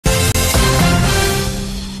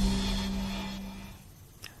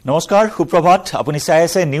নমস্কাৰ সুপ্ৰভাত আপুনি চাই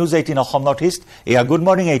আছে নিউজ 18 অসম নৰ্থ ইষ্ট এয়া গুড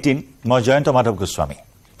মৰ্নিং 18 মই জয়ন্ত মাধৱ গোস্বামী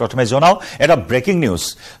প্ৰথমে জনাও এটা ব্ৰেকিং নিউজ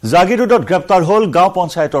জাগিৰোডত গ্ৰেপ্তাৰ হল গাঁও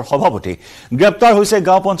পঞ্চায়তৰ সভাপতি গ্ৰেপ্তাৰ হৈছে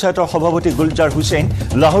গাঁও পঞ্চায়তৰ সভাপতি গুলজাৰ হুছেইন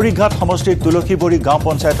লাহৰীঘাট সমষ্টিৰ তুলসীবৰী গাঁও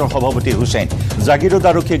পঞ্চায়তৰ সভাপতি হুছেইন জাগিৰোড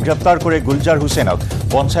আৰক্ষী গ্ৰেপ্তাৰ কৰে গুলজাৰ হুছেইনক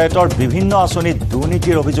পঞ্চায়তৰ বিভিন্ন আঁচনিত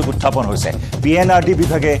দুৰ্নীতিৰ অভিযোগ উত্থাপন হৈছে PNRD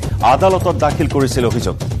বিভাগে আদালতত দাখিল কৰিছিল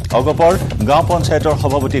অভিযোগ অগপৰ গাঁও পঞ্চায়তৰ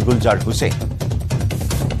সভাপতি গুলজাৰ হুছেইন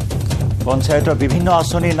পঞ্চায়তৰ বিভিন্ন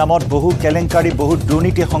আঁচনিৰ নামত বহু কেলেংকাৰী বহু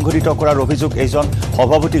দুৰ্নীতি সংঘটিত কৰাৰ অভিযোগ এইজন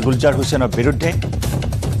সভাপতি গুলজাৰ হুছেইনৰ বিৰুদ্ধে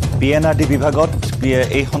PNRD বিভাগত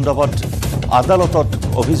এই সন্দৰ্ভত আদালতত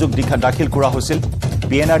অভিযোগ দাখিল কৰা হৈছিল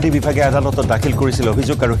PNRD বিভাগে আদালতত দাখিল কৰিছিল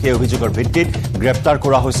অভিযোগ আৰু সেই অভিযোগৰ ভিত্তিত গ্ৰেপ্তাৰ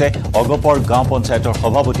কৰা হৈছে অগপৰ গাঁও পঞ্চায়তৰ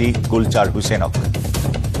সভাপতি গুলজাৰ হুছেইনক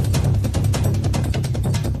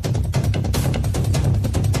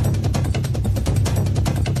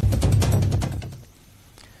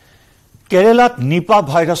কেৰেলাত নিপা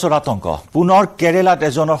ভাইৰাছৰ আতংক পুনৰ কেৰেলাত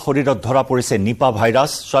এজনৰ শৰীৰত ধৰা পৰিছে নিপা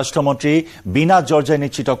ভাইৰাছ স্বাস্থ্যমন্ত্ৰী বিনা জৰ্জে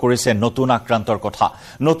নিশ্চিত কৰিছে নতুন আক্ৰান্তৰ কথা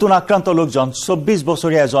নতুন আক্ৰান্ত লোকজন 24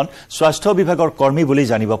 বছৰীয়া এজন স্বাস্থ্য বিভাগৰ কৰ্মী বুলি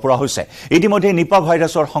জানিব পৰা হৈছে ইতিমধ্যে নিপা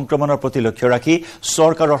ভাইৰাছৰ সংক্ৰমণৰ প্ৰতি লক্ষ্য ৰাখি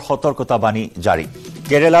চৰকাৰৰ সতৰ্কতা বাণী জাৰি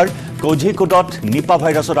কেৰেলাৰ কোঝিকোডত নিপা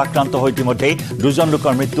ভাইৰাছৰ আক্ৰান্ত হৈ ইতিমধ্যে দুজন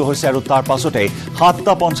লোকৰ মৃত্যু হৈছে আৰু তাৰ পাছতে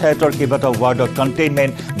 7টা পঞ্চায়তৰ কেইবাটা ৱাৰ্ডক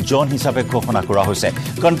কণ্টেইনমেণ্ট জোন হিচাপে ঘোষণা কৰা হৈছে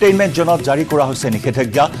কণ্টেইনমেণ্ট জোনত জাৰি কৰা হৈছে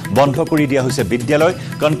নিষেধাজ্ঞা বন্ধ কৰি দিয়া হৈছে বিদ্যালয়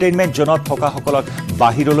কণ্টেইনমেণ্ট জোনত থকাসকলক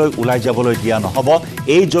বাহিৰলৈ ওলাই যাবলৈ দিয়া নহব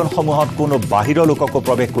এই জোনসমূহত কোনো বাহিৰৰ লোককো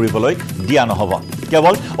প্ৰৱেশ কৰিবলৈ দিয়া নহব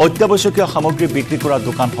কেৱল অত্যাৱশ্যকীয় সামগ্ৰী বিক্ৰী কৰা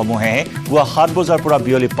দোকানসমূহে পুৱা 7 বজাৰ পৰা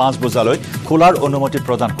বিয়লি 5 বজালৈ খোলাৰ অনুমতি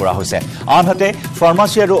প্ৰদান কৰা হৈছে আনহাতে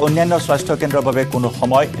ফাৰ্মাচী আৰু অন্যান্য স্বাস্থ্য কেন্দ্ৰৰ বাবে কোনো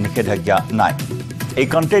সময় নিষেধাজ্ঞা নাই এই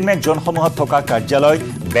কণ্টেইনমেণ্ট জোনসমূহত থকা কাৰ্যালয়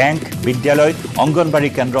বেংক বিদ্যালয় অংগনবাড়ী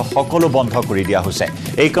কেন্দ্ৰ সকলো বন্ধ কৰি দিয়া হৈছে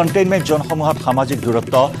এই কণ্টেইনমেণ্ট জোনসমূহত সামাজিক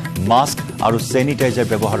দূৰত্ব মাস্ক আৰু চেনিটাইজাৰ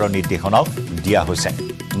ব্যৱহাৰৰ নিৰ্দেশনাও দিয়া হৈছে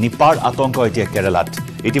নিপাৰ আতংক এতিয়া কেৰালাত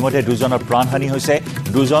ইতিমধ্যে দুজনৰ প্ৰাণহানি হৈছে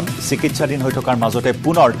দুজন চিকিৎসাধীন হৈ থকাৰ মাজতে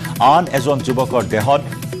পুনৰ আন এজন যুৱকৰ দেহত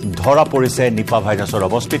ধৰা পৰিছে নিপা ভাইৰাছৰ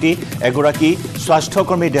অৱস্থিতি এগৰাকী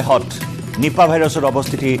স্বাস্থ্যকৰ্মীৰ দেহত নিপা ভাইৰাছৰ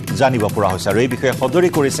অৱস্থিতি জানিব পৰা হৈছে আৰু এই বিষয়ে সদৰি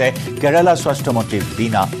কৰিছে কেৰালা স্বাস্থ্যমন্ত্ৰী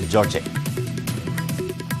বিনা জৰ্জে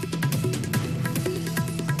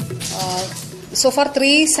So far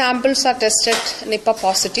 3 samples are tested Nipah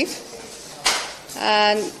positive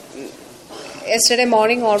and yesterday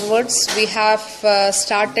morning onwards we have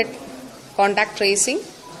started contact tracing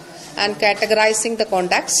and categorizing the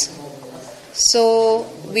contacts. So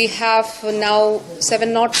we have now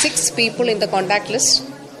 706 people in the contact list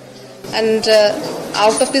and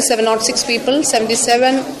out of the 706 people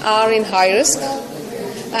 77 are in high risk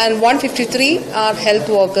and 153 are health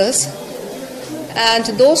workers and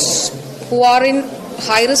those who are in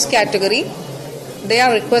high risk category they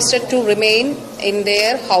are requested to remain in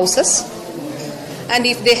their houses and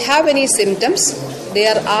if they have any symptoms they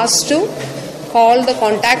are asked to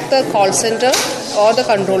contact the call center or the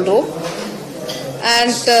control room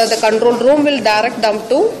and the control room will direct them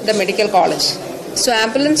to the medical college so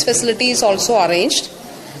ambulance facility is also arranged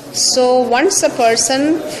so once a person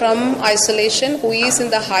from isolation who is in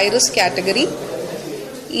the high risk category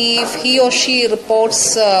if he or she reports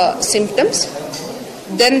symptoms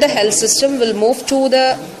then the health system will move to the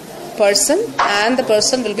person and the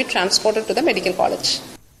person will be transported to the medical college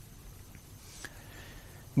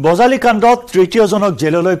Bajali কাণ্ডত তৃতীয় জনক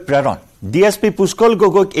জেললৈ প্ৰেৰণ DSP Pushkal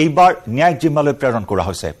গগৈক এইবাৰ ন্যায়িক জিম্মালৈ প্ৰেৰণ কৰা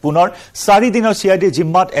হৈছে পুনৰ 4 দিনৰ CID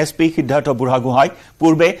জিম্মাত SP সিদ্ধাৰ্থ বুঢ়াগোহাঁই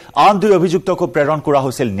পূৰ্বে আন 2 অভিযুক্তকো প্ৰেৰণ কৰা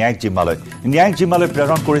হৈছিল ন্যায়িক জিম্মালৈ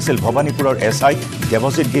প্ৰেৰণ কৰিছিল ভবানীপুৰৰ SI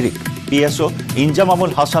দেৱজিৎ গিৰি PSO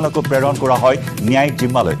ইনজামামুল হাছানকো প্ৰেৰণ কৰা হয় ন্যায়িক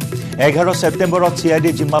জিম্মালৈ 11 ছেপ্টেম্বৰত CID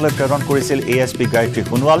জিম্মালৈ প্ৰেৰণ কৰিছিল ASP গায়ত্ৰী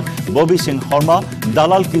সোণোৱাল ববি সিং শৰ্মা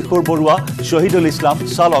দালাল কিশোৰ বৰুৱা শহীদুল ইছলাম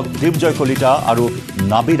চালক দীপজয় কলিতা আৰু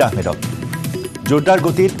নাবিদ আহমেদক জোৰদাৰ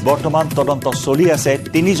গতিত বৰ্তমান তদন্ত চলি আছে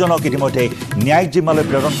 3 জনক ইতিমধ্যে ন্যায়িক জিম্মালৈ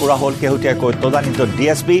প্ৰেৰণ কৰা হ'ল কেহুতীয়াকৈ তদানীত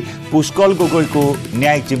DSP পুষ্কল গগৈকো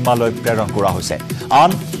ন্যায়িক জিম্মালৈ প্ৰেৰণ কৰা হৈছে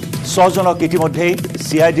আন 6 জনক ইতিমধ্যে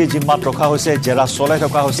CID জিম্মাত ৰখা হৈছে জেৰা চলাই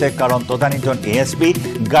থকা হৈছে কাৰণ তদানীত ASP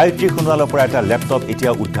গায়ত্ৰী সোণোৱালৰ পৰা এটা লেপটপ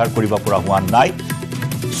এতিয়া উদ্ধাৰ কৰিব পৰা হোৱা নাই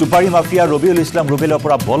সুপাৰী মাফিয়া ৰবিউল ইছলাম ৰুবেলৰ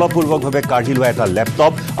পৰা বলপূৰ্বকভাৱে কাঢ়ি লোৱা এটা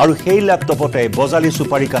লেপটপ আৰু সেই লেপটপতে বজালি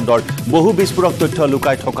সুপাৰী কাণ্ডৰ বহু বিস্ফোৰক তথ্য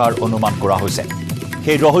লুকাই থকাৰ অনুমান কৰা হৈছে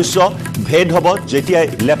সেই ৰহস্য ভেদ হ'ব যেতিয়া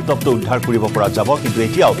লেপটপটো উদ্ধাৰ কৰিব পৰা যাব কিন্তু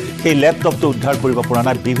এতিয়াও সেই লেপটপটো উদ্ধাৰ কৰিব পৰা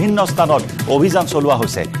নাই বিভিন্ন স্থানত অভিযান চলোৱা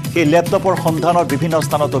হৈছে সেই লেপটপৰ সন্ধানত বিভিন্ন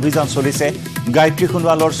স্থানত অভিযান চলিছে গায়ত্ৰী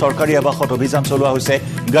সোণোৱালৰ চৰকাৰী আবাসত অভিযান চলোৱা হৈছে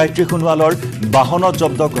গায়ত্ৰী সোণোৱালৰ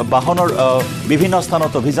বাহনৰ বিভিন্ন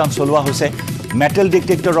স্থানত অভিযান চলোৱা হৈছে মেটেল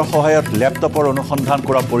ডিটেক্টৰৰ সহায়ত লেপটপৰ অনুসন্ধান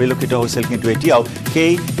কৰা পৰিলক্ষিত হৈছিল কিন্তু এতিয়াও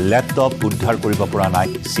সেই লেপটপ উদ্ধাৰ কৰিব পৰা নাই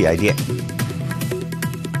CID